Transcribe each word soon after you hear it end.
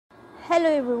Hello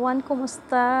everyone,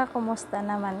 kumusta? Kumusta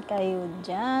naman kayo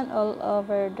dyan all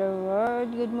over the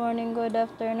world? Good morning, good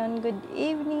afternoon, good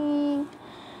evening.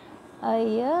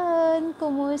 Ayan,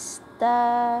 kumusta?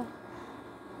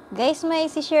 Guys,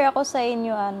 may isi-share ako sa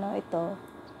inyo ito.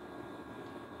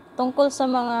 Tungkol sa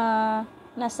mga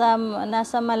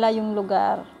nasa malayong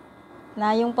lugar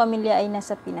na yung pamilya ay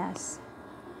nasa Pinas.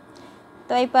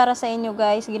 Ito ay para sa inyo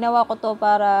guys. Ginawa ko to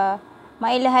para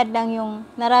mailahad lang yung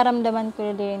nararamdaman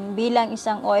ko din bilang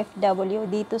isang OFW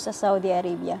dito sa Saudi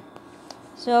Arabia.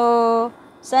 So,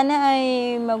 sana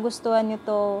ay magustuhan nyo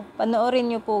to. Panoorin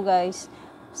nyo po guys.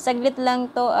 Saglit lang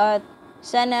to at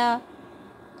sana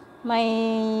may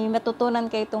matutunan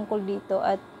kayo tungkol dito.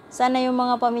 At sana yung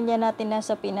mga pamilya natin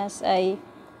nasa Pinas ay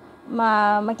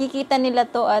makikita nila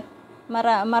to at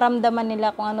maramdaman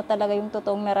nila kung ano talaga yung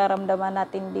totoong nararamdaman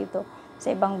natin dito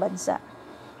sa ibang bansa.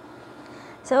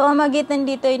 Sa pamamagitan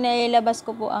dito ay nailabas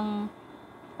ko po ang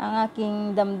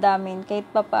aking damdamin kahit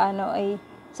papaano ay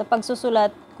sa pagsusulat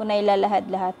ko na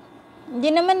ilalahad-lahat. Hindi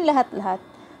naman lahat-lahat,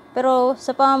 pero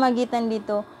sa pamamagitan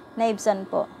dito naibsan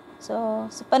po. So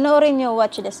panoorin nyo,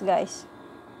 watch this guys.